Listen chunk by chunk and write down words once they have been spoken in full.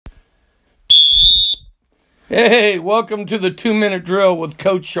Hey, welcome to the 2-minute drill with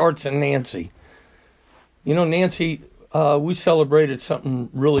Coach Sharts and Nancy. You know, Nancy, we celebrated something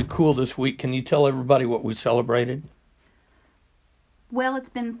really cool this week. Can you tell everybody what we celebrated? Well, it's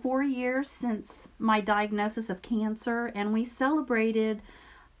been 4 years since my diagnosis of cancer, and we celebrated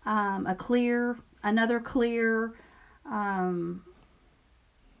another clear Mammogram.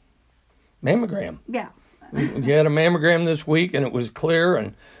 Yeah. You had a mammogram this week, and it was clear,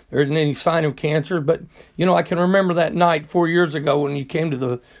 and there isn't any sign of cancer. But, you know, I can remember that night 4 years ago when you came to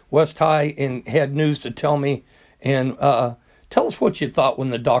the West High and had news to tell me. And tell us what you thought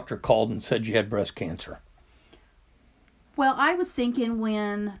when the doctor called and said you had breast cancer. Well, I was thinking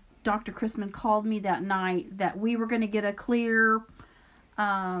when Dr. Chrisman called me that night that we were going to get a clear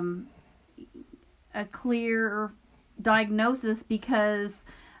diagnosis, because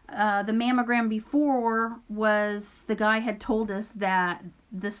the mammogram before was, the guy had told us that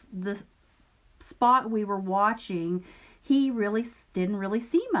the spot we were watching, he really didn't really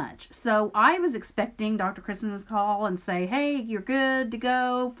see much. So I was expecting Dr. Chrisman to call and say, hey, you're good to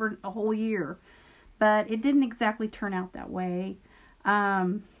go for a whole year. But it didn't exactly turn out that way.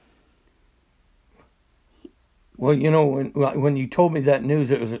 Well, you know, when you told me that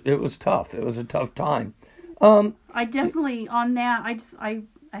news, it was tough. It was a tough time. I definitely, on that, I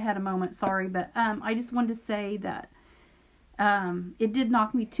had a moment, sorry, but I just wanted to say that it did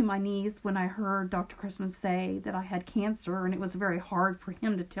knock me to my knees when I heard Dr. Chrisman say that I had cancer, and it was very hard for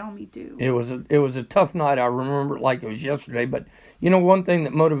him to tell me to. It was a tough night. I remember it like it was yesterday. But you know, one thing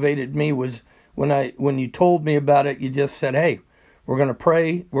that motivated me was when you told me about it, you just said, hey, we're going to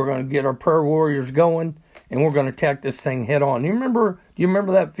pray, we're going to get our prayer warriors going, and we're going to attack this thing head on. Do you remember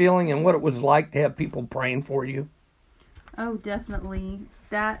that feeling and what it was like to have people praying for you? Oh, definitely.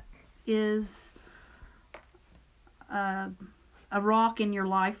 That is a rock in your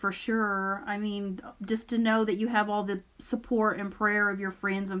life for sure. I mean, just to know that you have all the support and prayer of your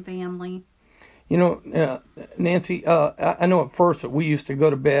friends and family. You know, Nancy, I know at first that we used to go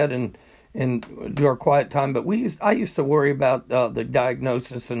to bed and do our quiet time, but I used to worry about the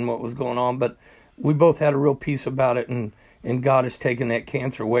diagnosis and what was going on, but we both had a real peace about it, and God has taken that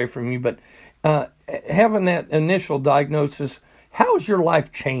cancer away from you. But having that initial diagnosis, how has your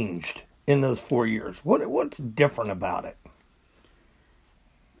life changed in those 4 years? What's different about it?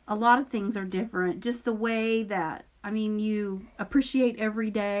 A lot of things are different. Just the way that, I mean, you appreciate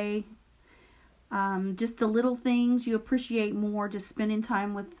every day. Just the little things you appreciate more, just spending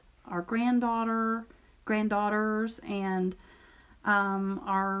time with our granddaughters, and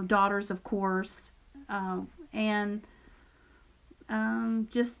our daughters, of course, and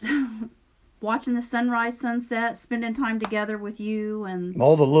just watching the sunrise, sunset, spending time together with you, and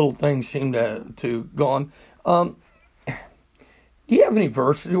all the little things seem to go on. Do you have any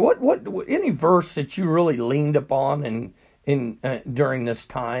verse? Any verse that you really leaned upon in during this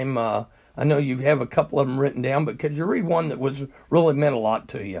time? I know you have a couple of them written down, but could you read one that was really meant a lot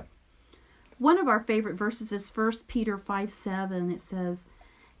to you? One of our favorite verses is 1 Peter 5:7. It says,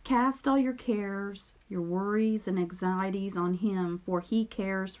 cast all your cares, your worries and anxieties on him, for he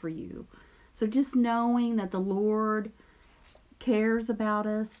cares for you. So just knowing that the Lord cares about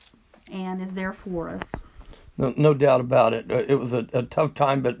us and is there for us. No doubt about it. It was a tough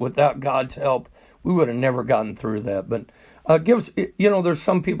time, but without God's help, we would have never gotten through that. But there's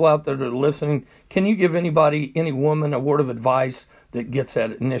some people out there that are listening. Can you give any woman, a word of advice that gets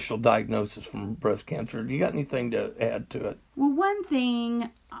that initial diagnosis from breast cancer? Do you got anything to add to it? Well, one thing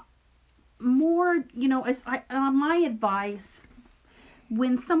more, my advice,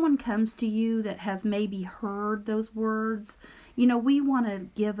 when someone comes to you that has maybe heard those words, we want to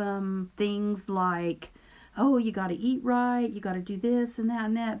give them things like, oh, you got to eat right, you got to do this and that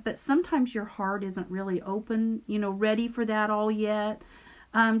and that. But sometimes your heart isn't really open, ready for that all yet.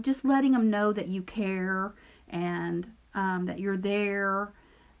 Just letting them know that you care and that you're there.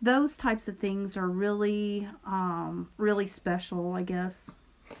 Those types of things are really, really special, I guess.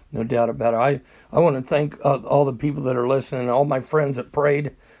 No doubt about it. I want to thank all the people that are listening, all my friends that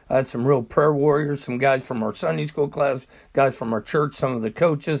prayed. I had some real prayer warriors, some guys from our Sunday school class, guys from our church, some of the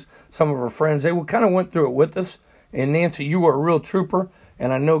coaches, some of our friends. They kind of went through it with us. And Nancy, you were a real trooper,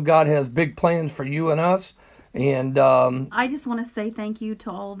 and I know God has big plans for you and us. And I just want to say thank you to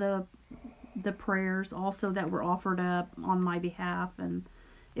all the prayers also that were offered up on my behalf, and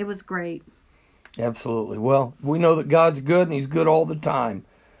it was great. Absolutely. Well, we know that God's good, and He's good all the time.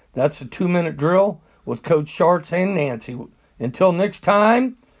 That's a 2-minute drill with Coach Sharts and Nancy. Until next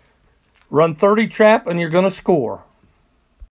time, run 30 trap and you're going to score.